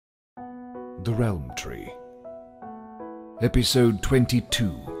The Realm Tree. Episode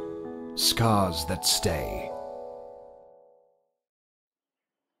 22, Scars That Stay.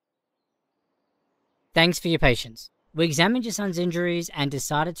 Thanks for your patience. We examined your son's injuries and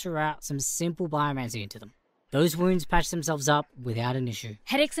decided to route some simple biomancy into them. Those wounds patched themselves up without an issue.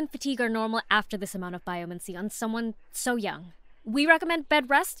 Headaches and fatigue are normal after this amount of biomancy on someone so young. We recommend bed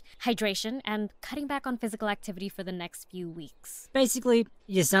rest, hydration, and cutting back on physical activity for the next few weeks. Basically,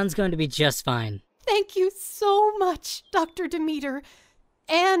 your son's going to be just fine. Thank you so much, Dr. Demeter,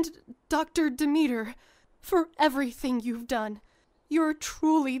 and Dr. Demeter, for everything you've done. You're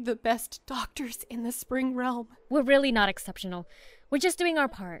truly the best doctors in the Spring Realm. We're really not exceptional. We're just doing our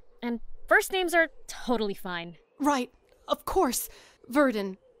part, and first names are totally fine. Right, of course.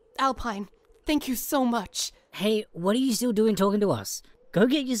 Verdun, Alpine, thank you so much. Hey, what are you still doing talking to us? Go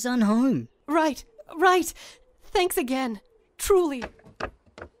get your son home. Right. Thanks again. Truly.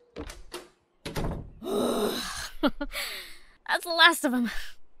 That's the last of them.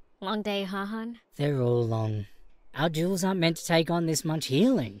 Long day, huh, hon? They're all long. Our jewels aren't meant to take on this much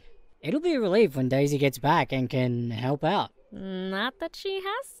healing. It'll be a relief when Daisy gets back and can help out. Not that she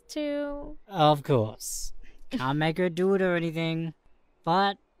has to. Of course. Can't make her do it or anything.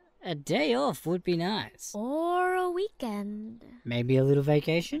 But a day off would be nice. Or a weekend. Maybe a little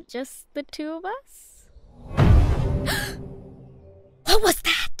vacation? Just the two of us? What was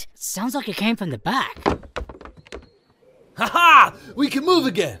that? Sounds like it came from the back. Ha-ha! We can move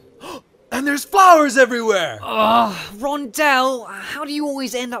again! And there's flowers everywhere! Rondell, how do you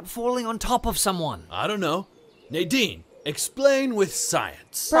always end up falling on top of someone? I don't know. Nadine, explain with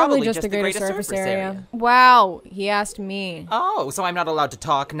science. Probably just the greater surface area. Wow, he asked me. Oh, so I'm not allowed to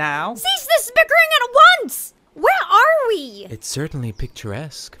talk now? Cease this bickering at once! Where are we? It's certainly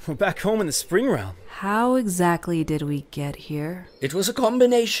picturesque. We're back home in the Spring Realm. How exactly did we get here? It was a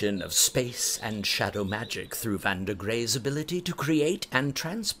combination of space and shadow magic through Vander Grey's ability to create and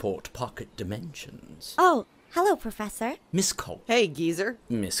transport pocket dimensions. Oh, hello, Professor. Miss Kalt. Hey, geezer.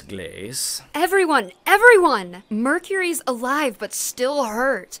 Miss Glace. Everyone! Mercury's alive but still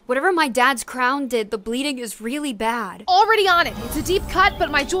hurt. Whatever my dad's crown did, the bleeding is really bad. Already on it. It's a deep cut,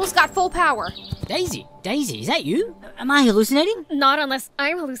 but my jewels got full power. Daisy, is that you? Am I hallucinating? Not unless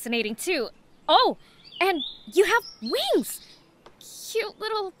I'm hallucinating too. Oh, and you have wings! Cute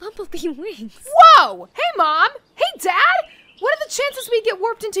little bumblebee wings. Whoa! Hey, Mom! Hey, Dad! What are the chances we get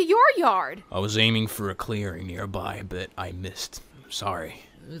warped into your yard? I was aiming for a clearing nearby, but I missed. Sorry.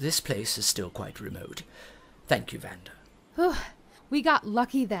 This place is still quite remote. Thank you, Vander. We got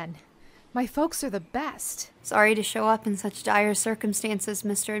lucky then. My folks are the best. Sorry to show up in such dire circumstances,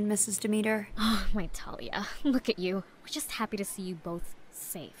 Mr. and Mrs. Demeter. Oh, my Talia. Look at you. We're just happy to see you both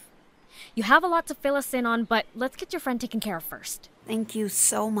safe. You have a lot to fill us in on, but let's get your friend taken care of first. Thank you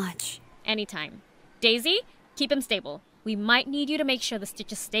so much. Anytime. Daisy, keep him stable. We might need you to make sure the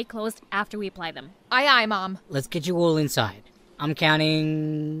stitches stay closed after we apply them. Aye, aye, Mom. Let's get you all inside. I'm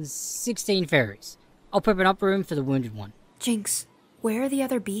counting 16 fairies. I'll prep an upper room for the wounded one. Jinx, where are the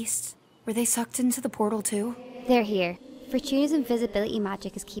other beasts? Were they sucked into the portal too? They're here. Fortuna's invisibility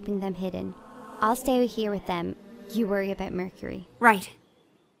magic is keeping them hidden. I'll stay here with them. You worry about Mercury. Right.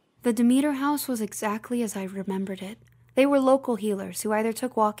 The Demeter house was exactly as I remembered it. They were local healers who either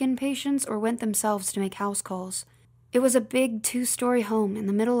took walk-in patients or went themselves to make house calls. It was a big 2-story home in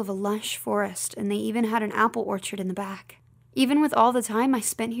the middle of a lush forest, and they even had an apple orchard in the back. Even with all the time I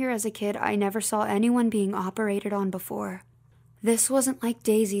spent here as a kid, I never saw anyone being operated on before. This wasn't like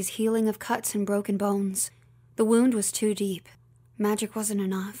Daisy's healing of cuts and broken bones. The wound was too deep. Magic wasn't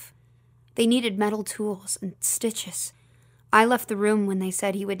enough. They needed metal tools and stitches. I left the room when they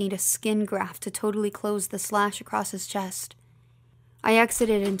said he would need a skin graft to totally close the slash across his chest. I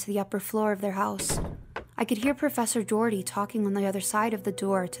exited into the upper floor of their house. I could hear Professor Doherty talking on the other side of the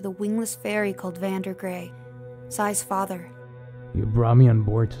door to the wingless fairy called Vander Grey, Sai's father. You brought me on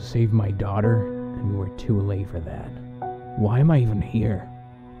board to save my daughter, and we were too late for that. Why am I even here?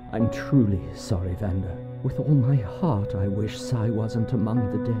 I'm truly sorry, Vander. With all my heart, I wish Sai wasn't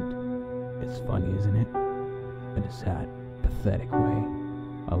among the dead. It's funny, isn't it? In a sad, pathetic way.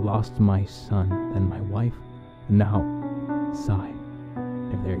 I lost my son, then my wife, and now Sai.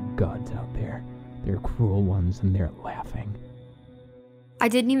 If there are gods out there, they're cruel ones and they're laughing. I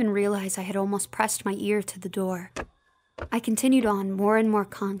didn't even realize I had almost pressed my ear to the door. I continued on, more and more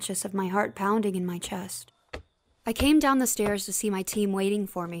conscious of my heart pounding in my chest. I came down the stairs to see my team waiting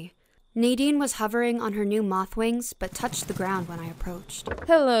for me. Nadine was hovering on her new moth wings, but touched the ground when I approached.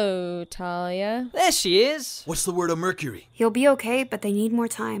 Hello, Talia. There she is. What's the word on Mercury? He'll be okay, but they need more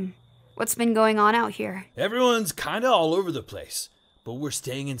time. What's been going on out here? Everyone's kinda all over the place. but we're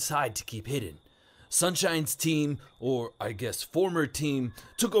staying inside to keep hidden. Sunshine's team, or I guess former team,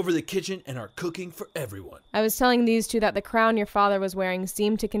 took over the kitchen and are cooking for everyone. I was telling these two that the crown your father was wearing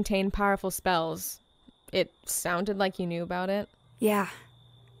seemed to contain powerful spells. It sounded like you knew about it. Yeah.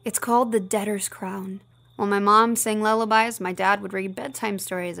 It's called the Debtor's Crown. While my mom sang lullabies, my dad would read bedtime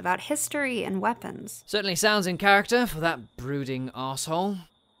stories about history and weapons. Certainly sounds in character for that brooding arsehole.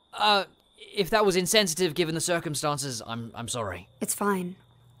 If that was insensitive given the circumstances, I'm sorry. It's fine.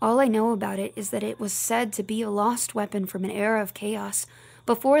 All I know about it is that it was said to be a lost weapon from an era of chaos,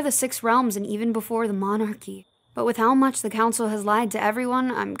 before the Six Realms and even before the monarchy. But with how much the council has lied to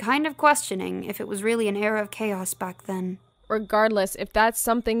everyone, I'm kind of questioning if it was really an era of chaos back then. Regardless, if that's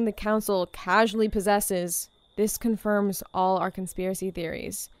something the council casually possesses, this confirms all our conspiracy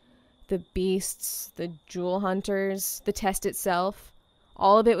theories. The beasts, the jewel hunters, the test itself.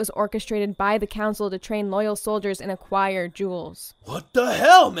 All of it was orchestrated by the council to train loyal soldiers and acquire jewels. What the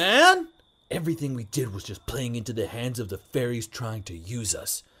hell, man? Everything we did was just playing into the hands of the fairies trying to use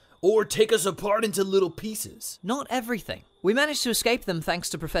us. Or take us apart into little pieces. Not everything. We managed to escape them thanks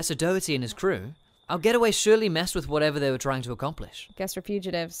to Professor Doherty and his crew. Our getaway surely messed with whatever they were trying to accomplish. Guess we're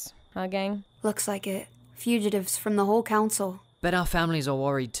fugitives, huh, gang? Looks like it. Fugitives from the whole council. Bet our families are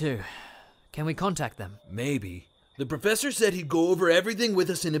worried too. Can we contact them? Maybe. The professor said he'd go over everything with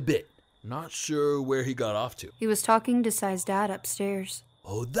us in a bit. Not sure where he got off to. He was talking to Sai's dad upstairs.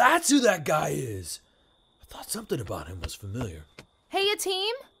 Oh, that's who that guy is. I thought something about him was familiar. Hey, a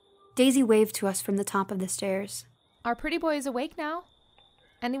team? Daisy waved to us from the top of the stairs. Our pretty boy is awake now.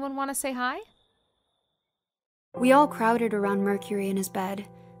 Anyone want to say hi? We all crowded around Mercury in his bed,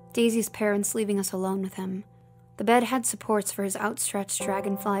 Daisy's parents leaving us alone with him. The bed had supports for his outstretched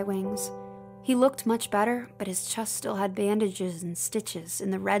dragonfly wings. He looked much better, but his chest still had bandages and stitches in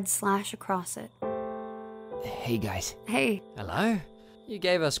the red slash across it. Hey, guys. Hey. Hello? You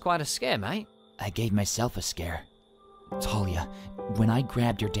gave us quite a scare, mate. I gave myself a scare. Talia, when I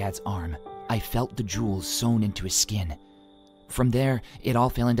grabbed your dad's arm, I felt the jewels sewn into his skin. From there, it all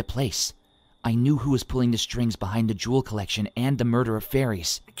fell into place. I knew who was pulling the strings behind the jewel collection and the murder of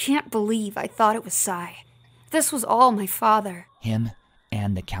fairies. I can't believe I thought it was Sai. This was all my father. Him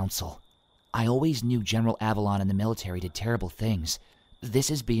and the council. I always knew General Avalon and the military did terrible things. This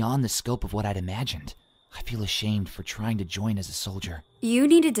is beyond the scope of what I'd imagined. I feel ashamed for trying to join as a soldier. You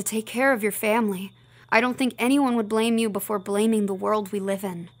needed to take care of your family. I don't think anyone would blame you before blaming the world we live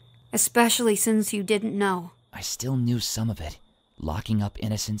in. Especially since you didn't know. I still knew some of it. Locking up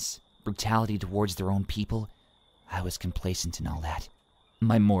innocents, brutality towards their own people. I was complacent in all that.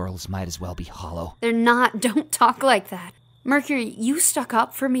 My morals might as well be hollow. They're not. Don't talk like that. Mercury, you stuck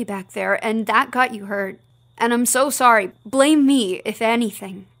up for me back there, and that got you hurt. And I'm so sorry. Blame me, if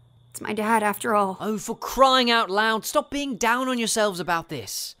anything. It's my dad, after all. Oh, for crying out loud, stop being down on yourselves about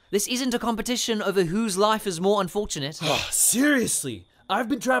this. This isn't a competition over whose life is more unfortunate. Seriously, I've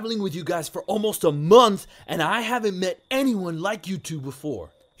been traveling with you guys for almost a month, and I haven't met anyone like you two before.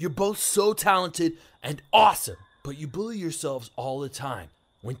 You're both so talented and awesome, but you bully yourselves all the time.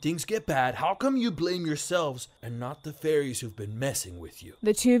 When things get bad, how come you blame yourselves and not the fairies who've been messing with you?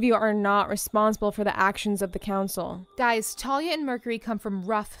 The two of you are not responsible for the actions of the council. Guys, Talia and Mercury come from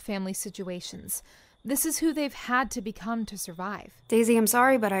rough family situations. This is who they've had to become to survive. Daisy, I'm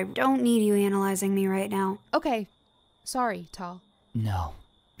sorry, but I don't need you analyzing me right now. Okay. Sorry, Tal. No,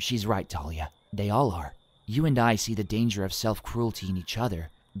 she's right, Talia. They all are. You and I see the danger of self-cruelty in each other,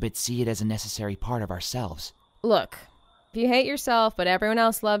 but see it as a necessary part of ourselves. Look, if you hate yourself but everyone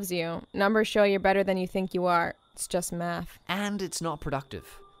else loves you, numbers show you're better than you think you are. It's just math. And it's not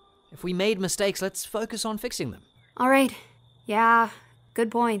productive. If we made mistakes, let's focus on fixing them. All right. Yeah, good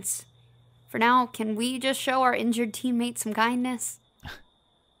points. For now, can we just show our injured teammate some kindness?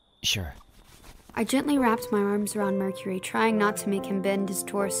 Sure. I gently wrapped my arms around Mercury, trying not to make him bend his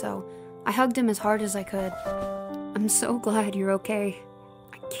torso. I hugged him as hard as I could. I'm so glad you're okay.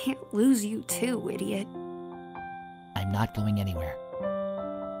 I can't lose you too, idiot. I'm not going anywhere.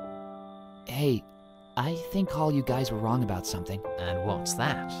 Hey, I think all you guys were wrong about something. And what's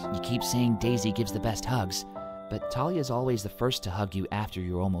that? You keep saying Daisy gives the best hugs, but Talia's always the first to hug you after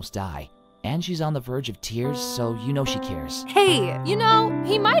you almost die. And she's on the verge of tears, so you know she cares. Hey! You know,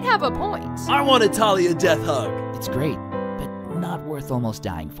 he might have a point. I want a Talia death hug. It's great, but not worth almost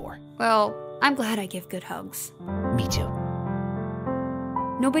dying for. Well, I'm glad I give good hugs. Me too.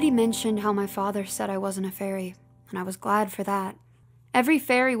 Nobody mentioned how my father said I wasn't a fairy, and I was glad for that. Every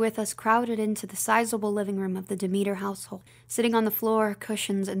fairy with us crowded into the sizable living room of the Demeter household, sitting on the floor,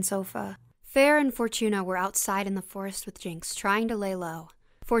 cushions, and sofa. Fair and Fortuna were outside in the forest with Jinx, trying to lay low.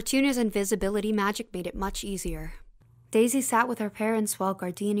 Fortuna's invisibility magic made it much easier. Daisy sat with her parents while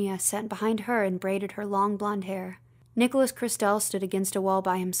Gardenia sat behind her and braided her long blonde hair. Nicholas Cristelle stood against a wall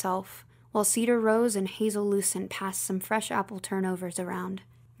by himself, while Cedar Rose and Hazel Lucint passed some fresh apple turnovers around.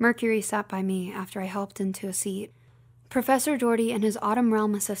 Mercury sat by me after I helped into a seat. Professor Doherty and his Autumn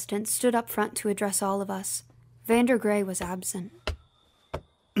Realm assistant stood up front to address all of us. Vander Gray was absent.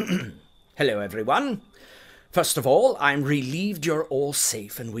 Hello, everyone. First of all, I'm relieved you're all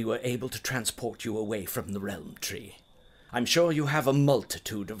safe and we were able to transport you away from the Realm Tree. I'm sure you have a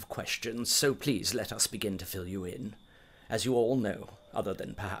multitude of questions, so please let us begin to fill you in. As you all know, other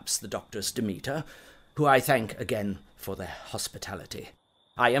than perhaps the Doctors Demeter, who I thank again for their hospitality,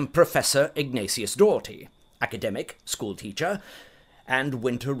 I am Professor Ignatius Doherty, academic, schoolteacher, and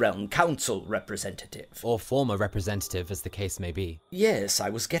Winter Realm Council representative. Or former representative, as the case may be. Yes, I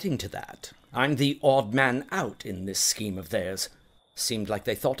was getting to that. I'm the odd man out in this scheme of theirs. Seemed like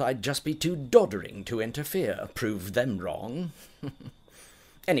they thought I'd just be too doddering to interfere. Proved them wrong.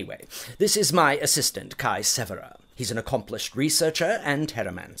 Anyway, this is my assistant, Kai Severa. He's an accomplished researcher and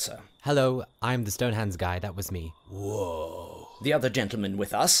terramancer. Hello, I'm the Stonehands guy, that was me. Whoa. The other gentleman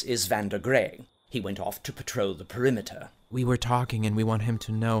with us is Vander Gray. He went off to patrol the perimeter. We were talking and we want him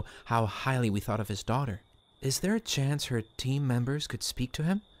to know how highly we thought of his daughter. Is there a chance her team members could speak to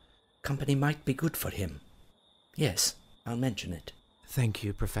him? Company might be good for him. Yes, I'll mention it. Thank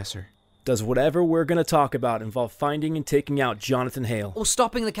you, Professor. Does whatever we're going to talk about involve finding and taking out Jonathan Hale? Or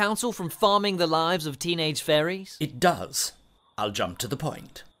stopping the council from farming the lives of teenage fairies? It does. I'll jump to the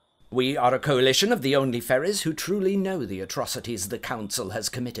point. We are a coalition of the only fairies who truly know the atrocities the council has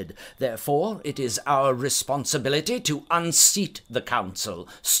committed. Therefore, it is our responsibility to unseat the council,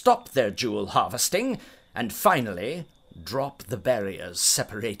 stop their jewel harvesting, and finally, drop the barriers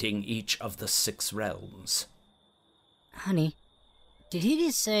separating each of the 6 realms. Honey, did he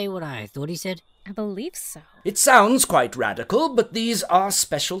just say what I thought he said? I believe so. It sounds quite radical, but these are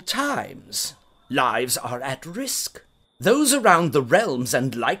special times. Lives are at risk. Those around the realms,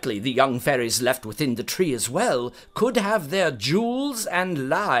 and likely the young fairies left within the tree as well, could have their jewels and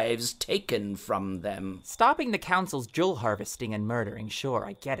lives taken from them. Stopping the council's jewel harvesting and murdering, sure,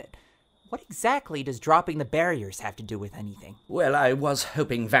 I get it. What exactly does dropping the barriers have to do with anything? Well, I was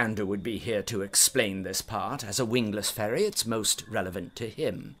hoping Vander would be here to explain this part. As a wingless fairy, it's most relevant to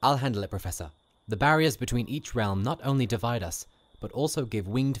him. I'll handle it, Professor. The barriers between each realm not only divide us, but also give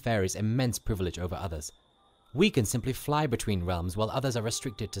winged fairies immense privilege over others. We can simply fly between realms while others are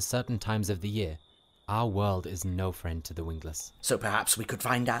restricted to certain times of the year. Our world is no friend to the wingless. So perhaps we could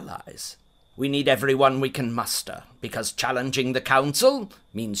find allies. We need everyone we can muster, because challenging the council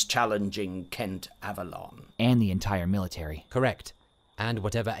means challenging Kent Avalon. And the entire military. Correct. And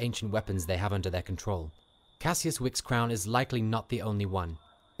whatever ancient weapons they have under their control. Cassius Wick's crown is likely not the only one.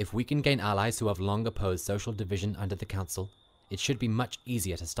 If we can gain allies who have long opposed social division under the council, it should be much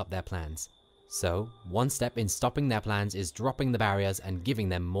easier to stop their plans. So, one step in stopping their plans is dropping the barriers and giving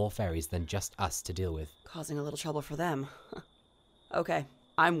them more fairies than just us to deal with. Causing a little trouble for them. Okay,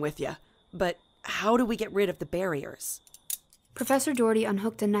 I'm with ya. But how do we get rid of the barriers? Professor Doherty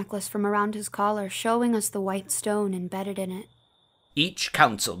unhooked a necklace from around his collar, showing us the white stone embedded in it. Each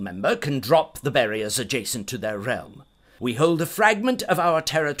council member can drop the barriers adjacent to their realm. We hold a fragment of our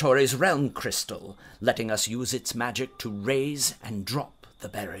territory's realm crystal, letting us use its magic to raise and drop the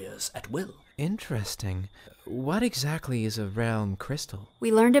barriers at will. Interesting. What exactly is a realm crystal?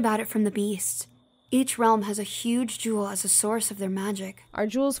 We learned about it from the beasts. Each realm has a huge jewel as a source of their magic. Our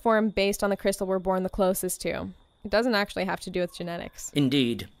jewels form based on the crystal we're born the closest to. It doesn't actually have to do with genetics.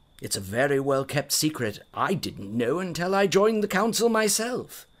 Indeed. It's a very well-kept secret I didn't know until I joined the council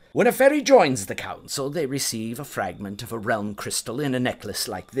myself. When a fairy joins the council, they receive a fragment of a realm crystal in a necklace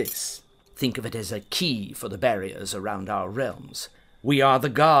like this. Think of it as a key for the barriers around our realms. We are the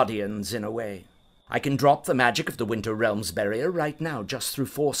guardians, in a way. I can drop the magic of the Winter Realms barrier right now just through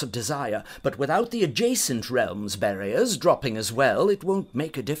force of desire, but without the adjacent realms barriers dropping as well, it won't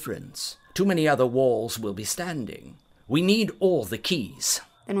make a difference. Too many other walls will be standing. We need all the keys.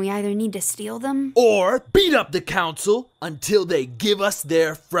 Then we either need to steal them, or beat up the council until they give us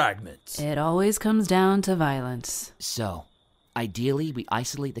their fragments. It always comes down to violence. So, ideally, we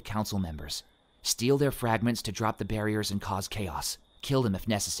isolate the council members, steal their fragments to drop the barriers and cause chaos, kill them if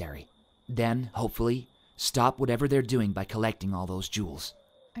necessary. Then, hopefully, stop whatever they're doing by collecting all those jewels.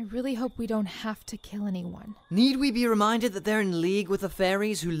 I really hope we don't have to kill anyone. Need we be reminded that they're in league with the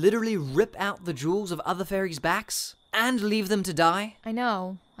fairies who literally rip out the jewels of other fairies' backs and leave them to die? I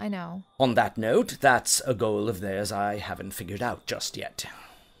know. On that note, that's a goal of theirs I haven't figured out just yet.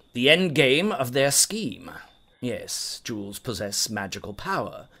 The end game of their scheme. Yes, jewels possess magical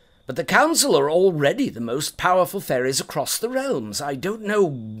power, but But the Council are already the most powerful fairies across the realms. I don't know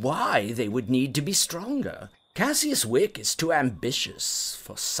why they would need to be stronger. Cassius Wick is too ambitious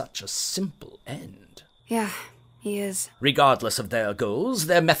for such a simple end. Yeah, he is. Regardless of their goals,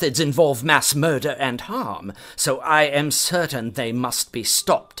 their methods involve mass murder and harm, so I am certain they must be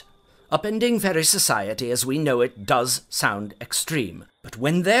stopped. Upending fairy society as we know it does sound extreme, but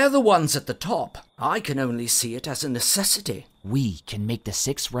when they're the ones at the top, I can only see it as a necessity. We can make the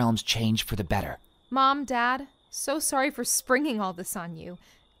 6 realms change for the better. Mom, Dad, so sorry for springing all this on you,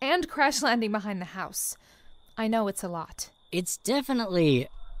 and crash landing behind the house. I know it's a lot. It's definitely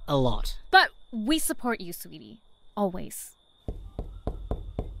a lot. But we support you, sweetie. Always.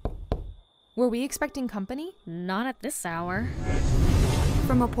 Were we expecting company? Not at this hour.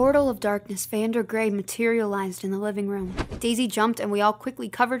 From a portal of darkness, Vander Gray materialized in the living room. Daisy jumped and we all quickly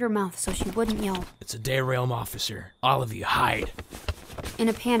covered her mouth so she wouldn't yell. It's a day realm officer. All of you hide. In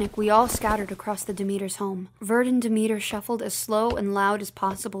a panic, we all scattered across the Demeter's home. Verd and Demeter shuffled as slow and loud as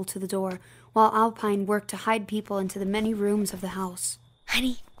possible to the door, while Alpine worked to hide people into the many rooms of the house.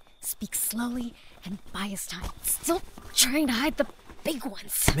 Honey, speak slowly and buy us time. Still trying to hide the big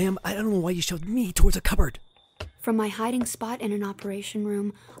ones. Ma'am, I don't know why you shoved me towards a cupboard. From my hiding spot in an operation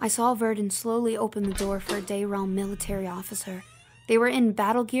room, I saw Verdon slowly open the door for a day realm military officer. They were in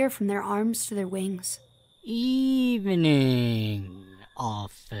battle gear from their arms to their wings. Evening,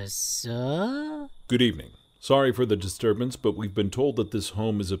 officer. Good evening. Sorry for the disturbance, but we've been told that this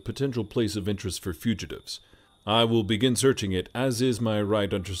home is a potential place of interest for fugitives. I will begin searching it, as is my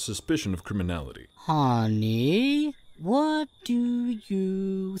right under suspicion of criminality. Honey, what do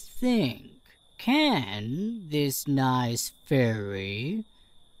you think? Can this nice fairy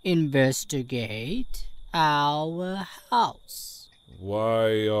investigate our house?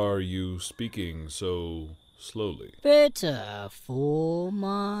 Why are you speaking so slowly? Better for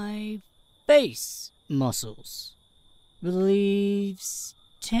my face muscles. Relieves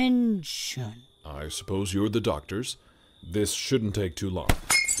tension. I suppose you're the doctors. This shouldn't take too long.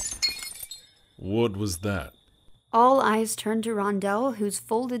 What was that? All eyes turned to Rondell, whose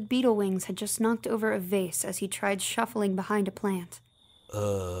folded beetle wings had just knocked over a vase as he tried shuffling behind a plant.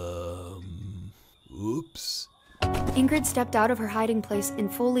 Oops. Ingrid stepped out of her hiding place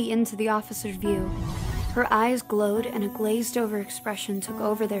and fully into the officer's view. Her eyes glowed and a glazed-over expression took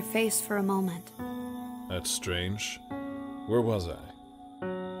over their face for a moment. That's strange. Where was I?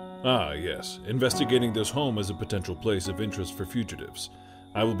 Ah, yes. Investigating this home as a potential place of interest for fugitives.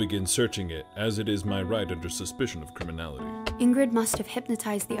 I will begin searching it, as it is my right under suspicion of criminality. Ingrid must have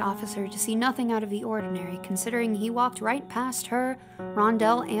hypnotized the officer to see nothing out of the ordinary, considering he walked right past her,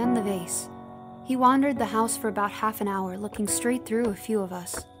 Rondell, and the vase. He wandered the house for about half an hour, looking straight through a few of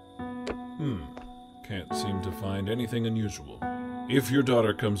us. Can't seem to find anything unusual. If your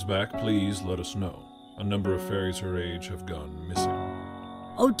daughter comes back, please let us know. A number of fairies her age have gone missing.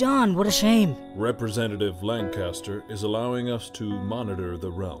 Oh darn, what a shame. Representative Lancaster is allowing us to monitor the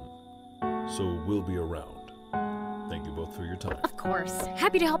realm, so we'll be around. Thank you both for your time. Of course.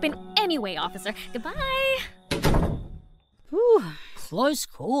 Happy to help in any way, officer. Goodbye. Whew, close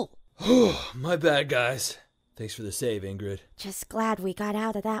call. My bad, guys. Thanks for the save, Ingrid. Just glad we got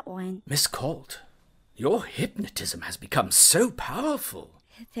out of that one. Miss Kalt, your hypnotism has become so powerful.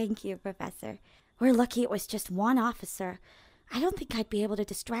 Thank you, Professor. We're lucky it was just one officer. I don't think I'd be able to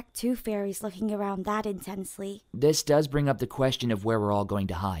distract 2 fairies looking around that intensely. This does bring up the question of where we're all going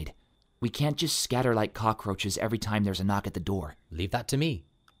to hide. We can't just scatter like cockroaches every time there's a knock at the door. Leave that to me.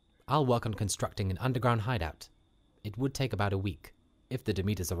 I'll work on constructing an underground hideout. It would take about a week, if the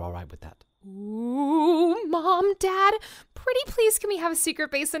Demeters are all right with that. Ooh, Mom, Dad, pretty please can we have a secret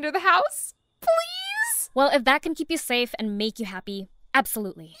base under the house? Please? Well, if that can keep you safe and make you happy,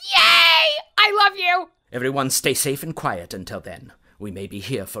 absolutely. Yay! I love you! Everyone stay safe and quiet until then. We may be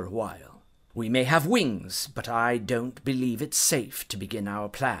here for a while. We may have wings, but I don't believe it's safe to begin our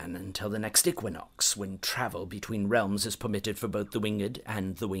plan until the next equinox, when travel between realms is permitted for both the winged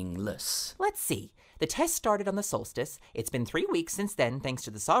and the wingless. Let's see. The test started on the solstice. It's been 3 weeks since then, thanks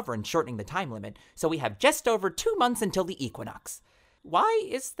to the Sovereign shortening the time limit, so we have just over 2 months until the equinox. Why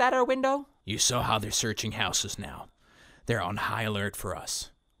is that our window? You saw how they're searching houses now. They're on high alert for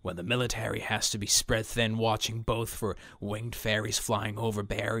us. When the military has to be spread thin watching both for winged fairies flying over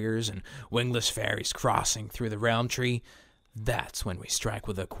barriers and wingless fairies crossing through the realm tree, that's when we strike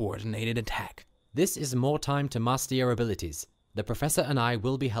with a coordinated attack. This is more time to master your abilities. The Professor and I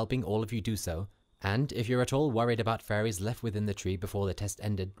will be helping all of you do so, and if you're at all worried about fairies left within the tree before the test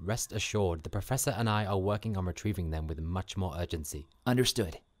ended, rest assured the Professor and I are working on retrieving them with much more urgency.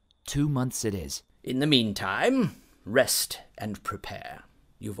 Understood. 2 months it is. In the meantime, rest and prepare.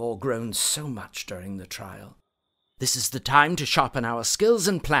 You've all grown so much during the trial. This is the time to sharpen our skills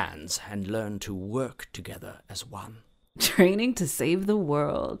and plans and learn to work together as one. Training to save the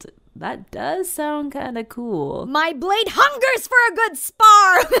world. That does sound kinda cool. My blade hungers for a good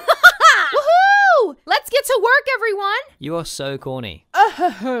spar! Woohoo! Let's get to work, everyone! You are so corny.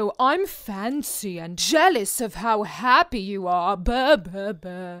 Oh, I'm fancy and jealous of how happy you are. Buh, buh,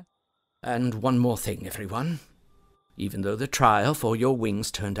 buh. And one more thing, everyone. Even though the trial for your wings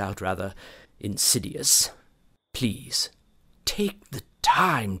turned out rather insidious, please take the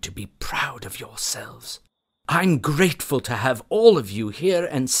time to be proud of yourselves. I'm grateful to have all of you here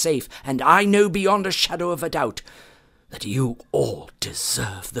and safe, and I know beyond a shadow of a doubt that you all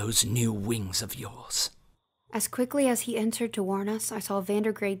deserve those new wings of yours. As quickly as he entered to warn us, I saw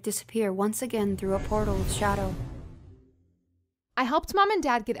Vandergrade disappear once again through a portal of shadow. I helped Mom and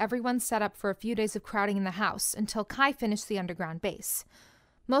Dad get everyone set up for a few days of crowding in the house until Kai finished the underground base.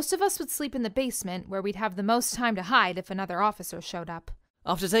 Most of us would sleep in the basement, where we'd have the most time to hide if another officer showed up.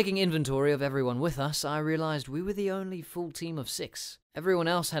 After taking inventory of everyone with us, I realized we were the only full team of 6. Everyone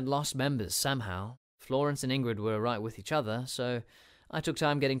else had lost members somehow. Florence and Ingrid were right with each other, so I took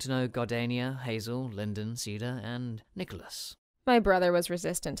time getting to know Gardenia, Hazel, Lyndon, Cedar, and Nicholas. My brother was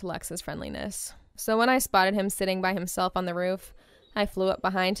resistant to Lex's friendliness, so when I spotted him sitting by himself on the roof, I flew up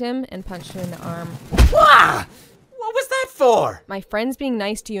behind him and punched him in the arm. Wah! What was that for? My friend's being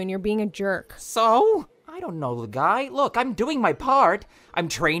nice to you and you're being a jerk. So? I don't know the guy. Look, I'm doing my part. I'm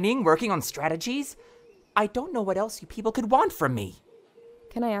training, working on strategies. I don't know what else you people could want from me.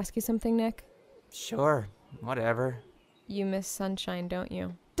 Can I ask you something, Nick? Sure, whatever. You miss Sunshine, don't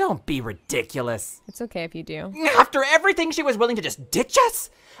you? Don't be ridiculous. It's okay if you do. After everything she was willing to just ditch us?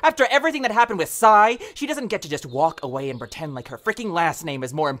 After everything that happened with Sai, she doesn't get to just walk away and pretend like her freaking last name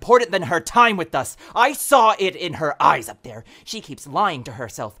is more important than her time with us. I saw it in her eyes up there. She keeps lying to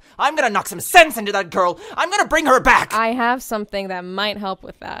herself. I'm gonna knock some sense into that girl. I'm gonna bring her back. I have something that might help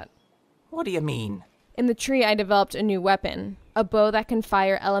with that. What do you mean? In the tree, I developed a new weapon. A bow that can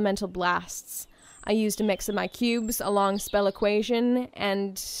fire elemental blasts. I used a mix of my cubes, a long spell equation,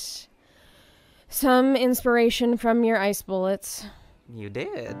 and some inspiration from your ice bullets. You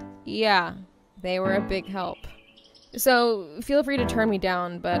did? Yeah, they were a big help. So, feel free to turn me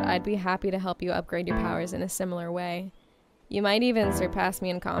down, but I'd be happy to help you upgrade your powers in a similar way. You might even surpass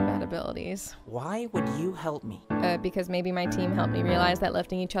me in combat abilities. Why would you help me? Because maybe my team helped me realize that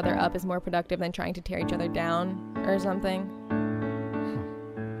lifting each other up is more productive than trying to tear each other down, or something.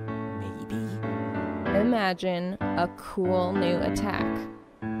 Imagine a cool new attack.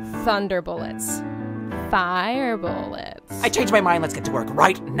 Thunder bullets. Fire bullets. I changed my mind. Let's get to work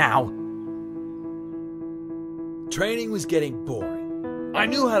right now. Training was getting boring. I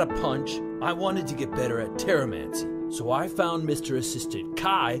knew how to punch. I wanted to get better at terramancy. So I found Mr. Assistant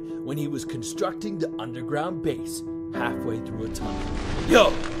Kai when he was constructing the underground base halfway through a tunnel. Yo,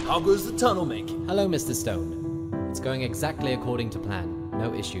 how goes the tunnel making? Hello, Mr. Stone. It's going exactly according to plan.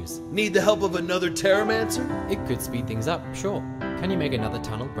 No issues. Need the help of another Terramancer? It could speed things up, sure. Can you make another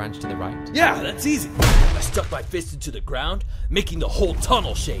tunnel branch to the right? Yeah, that's easy. I stuck my fist into the ground, making the whole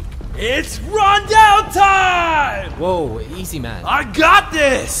tunnel shake. It's Rondell time! Whoa, easy man. I got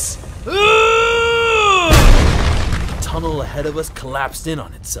this! Ooh! The tunnel ahead of us collapsed in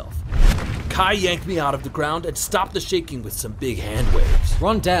on itself. Kai yanked me out of the ground and stopped the shaking with some big hand waves.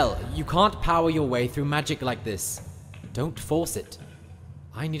 Rondell, you can't power your way through magic like this. Don't force it.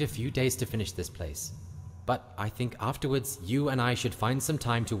 I need a few days to finish this place. But I think afterwards, you and I should find some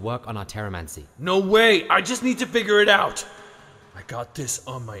time to work on our terramancy. No way! I just need to figure it out! I got this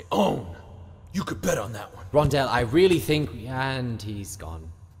on my own. You could bet on that one. Rondell, I really think... And he's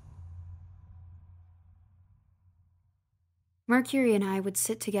gone. Mercury and I would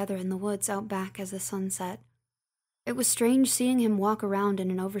sit together in the woods out back as the sun set. It was strange seeing him walk around in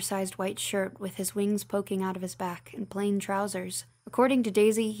an oversized white shirt with his wings poking out of his back and plain trousers. According to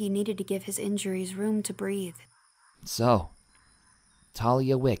Daisy, he needed to give his injuries room to breathe. So,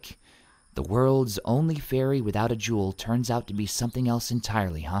 Talia Wick, the world's only fairy without a jewel, turns out to be something else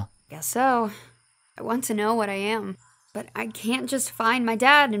entirely, huh? Guess so. I want to know what I am, but I can't just find my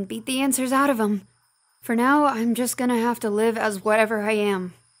dad and beat the answers out of him. For now, I'm just gonna have to live as whatever I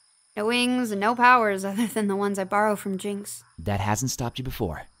am. No wings and no powers other than the ones I borrow from Jinx. That hasn't stopped you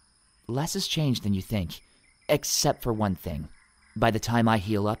before. Less has changed than you think, except for one thing. By the time I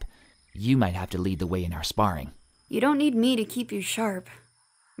heal up, you might have to lead the way in our sparring. You don't need me to keep you sharp.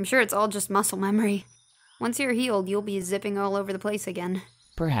 I'm sure it's all just muscle memory. Once you're healed, you'll be zipping all over the place again.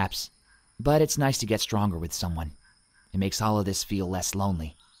 Perhaps. But it's nice to get stronger with someone. It makes all of this feel less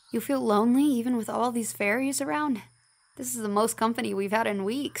lonely. You feel lonely even with all these fairies around? This is the most company we've had in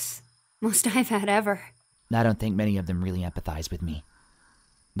weeks. Most I've had ever. I don't think many of them really empathize with me.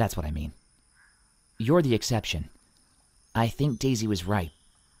 That's what I mean. You're the exception. I think Daisy was right.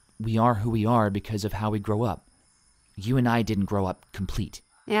 We are who we are because of how we grow up. You and I didn't grow up complete.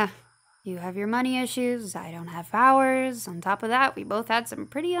 Yeah. You have your money issues, I don't have powers. On top of that, we both had some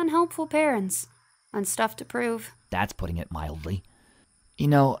pretty unhelpful parents. And stuff to prove. That's putting it mildly. You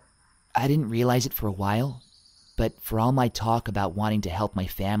know, I didn't realize it for a while, but for all my talk about wanting to help my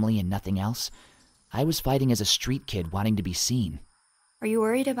family and nothing else, I was fighting as a street kid wanting to be seen. Are you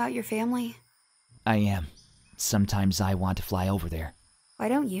worried about your family? I am. Sometimes I want to fly over there. Why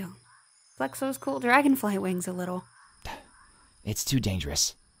don't you? Flex those cool dragonfly wings a little. It's too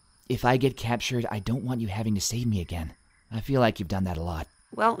dangerous. If I get captured, I don't want you having to save me again. I feel like you've done that a lot.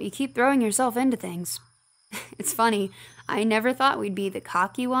 Well, you keep throwing yourself into things. It's funny, I never thought we'd be the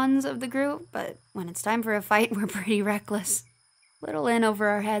cocky ones of the group, but when it's time for a fight, we're pretty reckless. Little in over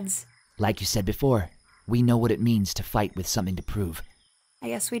our heads. Like you said before, we know what it means to fight with something to prove. I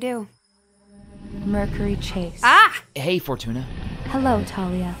guess we do. Mercury chase. Ah! Hey, Fortuna. Hello,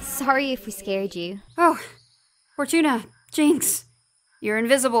 Talia. Sorry if we scared you. Oh, Fortuna, Jinx, you're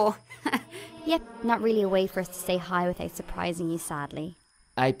invisible. Yep, not really a way for us to say hi without surprising you, sadly.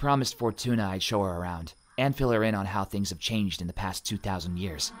 I promised Fortuna I'd show her around, and fill her in on how things have changed in the past 2,000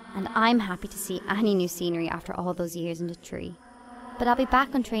 years. And I'm happy to see any new scenery after all those years in the tree. But I'll be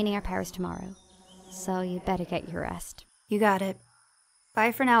back on training our powers tomorrow, so you'd better get your rest. You got it.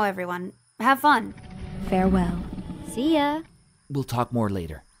 Bye for now, everyone. Have fun. Farewell. See ya. We'll talk more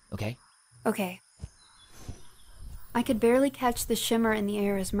later, okay? Okay. I could barely catch the shimmer in the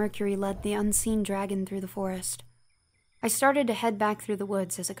air as Mercury led the unseen dragon through the forest. I started to head back through the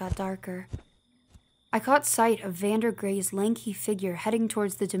woods as it got darker. I caught sight of Vander Gray's lanky figure heading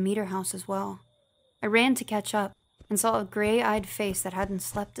towards the Demeter house as well. I ran to catch up and saw a gray-eyed face that hadn't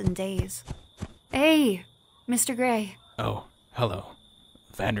slept in days. Hey, Mr. Gray. Oh, hello.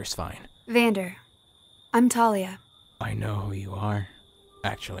 Vander's fine. Vander. I'm Talia. I know who you are.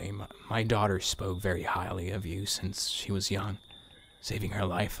 Actually, my daughter spoke very highly of you since she was young, saving her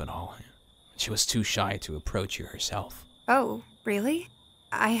life and all. She was too shy to approach you herself. Oh, really?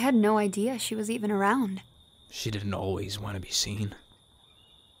 I had no idea she was even around. She didn't always want to be seen.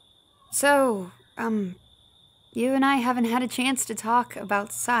 So, you and I haven't had a chance to talk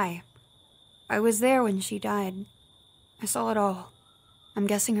about Sai. I was there when she died. I saw it all. I'm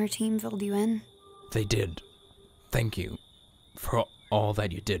guessing her team filled you in? They did. Thank you for all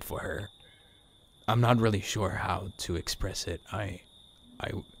that you did for her. I'm not really sure how to express it. I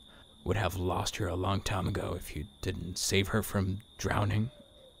would have lost her a long time ago if you didn't save her from drowning.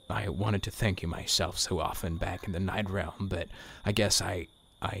 I wanted to thank you myself so often back in the Night Realm, but I guess I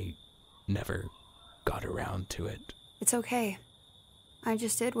never got around to it. It's okay. I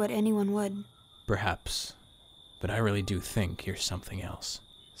just did what anyone would. Perhaps. But I really do think you're something else.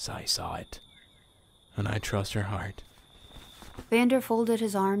 Sai saw it. And I trust her heart. Vander folded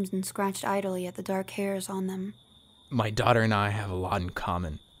his arms and scratched idly at the dark hairs on them. My daughter and I have a lot in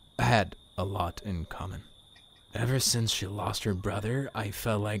common. Had a lot in common. Ever since she lost her brother, I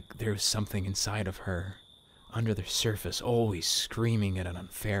felt like there was something inside of her, under the surface, always screaming at an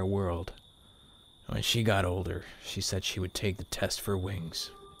unfair world. When she got older, she said she would take the test for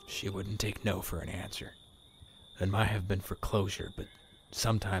wings. She wouldn't take no for an answer. It might have been for closure, but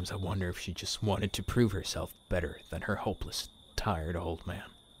sometimes I wonder if she just wanted to prove herself better than her hopeless, tired old man,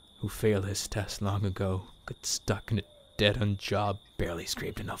 who failed his test long ago, got stuck in a dead-end job, barely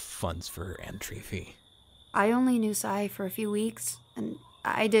scraped enough funds for her entry fee. I only knew Sai for a few weeks, and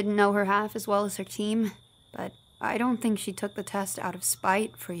I didn't know her half as well as her team, but I don't think she took the test out of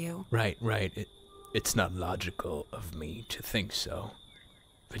spite for you. Right. It's not logical of me to think so.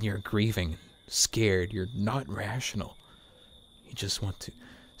 When you're grieving, scared, you're not rational. You just want to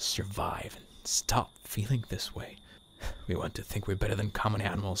survive and stop feeling this way. We want to think we're better than common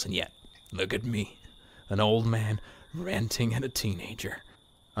animals, and yet, look at me, an old man ranting at a teenager.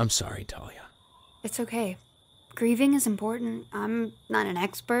 I'm sorry, Talia. It's okay. Grieving is important. I'm not an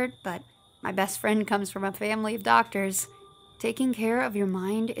expert, but my best friend comes from a family of doctors. Taking care of your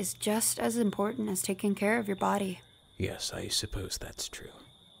mind is just as important as taking care of your body. Yes, I suppose that's true.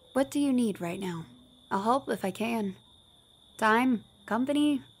 What do you need right now? I'll help if I can. Time?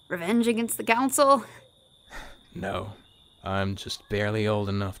 Company? Revenge against the council? No, I'm just barely old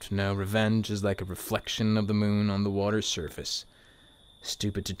enough to know revenge is like a reflection of the moon on the water's surface.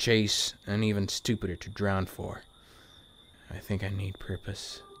 Stupid to chase, and even stupider to drown for. I think I need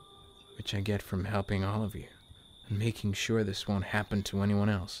purpose, which I get from helping all of you, and making sure this won't happen to anyone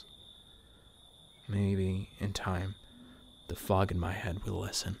else. Maybe, in time, the fog in my head will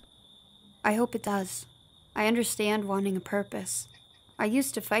listen. I hope it does. I understand wanting a purpose. I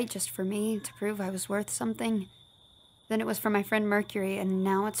used to fight just for me, to prove I was worth something. Then it was for my friend Mercury, and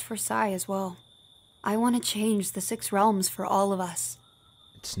now it's for Sai as well. I want to change the 6 realms for all of us.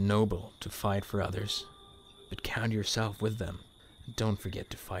 It's noble to fight for others, but count yourself with them. Don't forget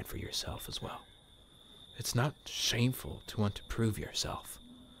to fight for yourself as well. It's not shameful to want to prove yourself.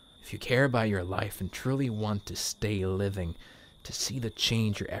 If you care about your life and truly want to stay living, to see the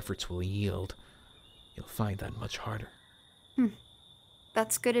change your efforts will yield, you'll find that much harder.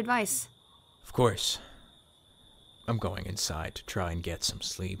 That's good advice. Of course. I'm going inside to try and get some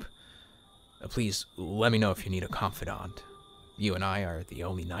sleep. Please, let me know if you need a confidant. You and I are the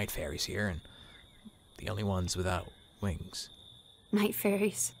only night fairies here, and the only ones without wings. Night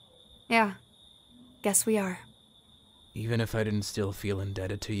fairies. Yeah, guess we are. Even if I didn't still feel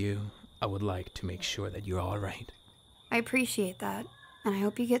indebted to you, I would like to make sure that you're alright. I appreciate that, and I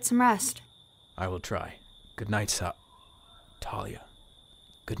hope you get some rest. I will try. Good night, Talia.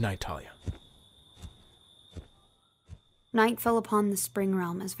 Good night, Talia. Night fell upon the spring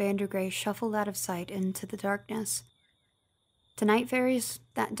realm as Vandergrey shuffled out of sight into the darkness. To night fairies,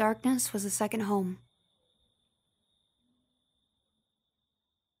 that darkness was a second home.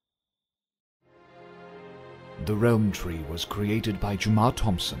 The Realm Tree was created by Jamar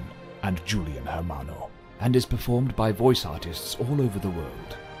Thompson and Julian Hermano, and is performed by voice artists all over the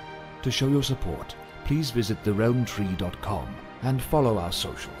world. To show your support, please visit therealmtree.com and follow our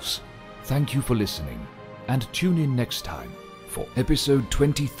socials. Thank you for listening, and tune in next time for episode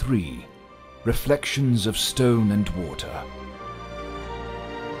 23, Reflections of Stone and Water.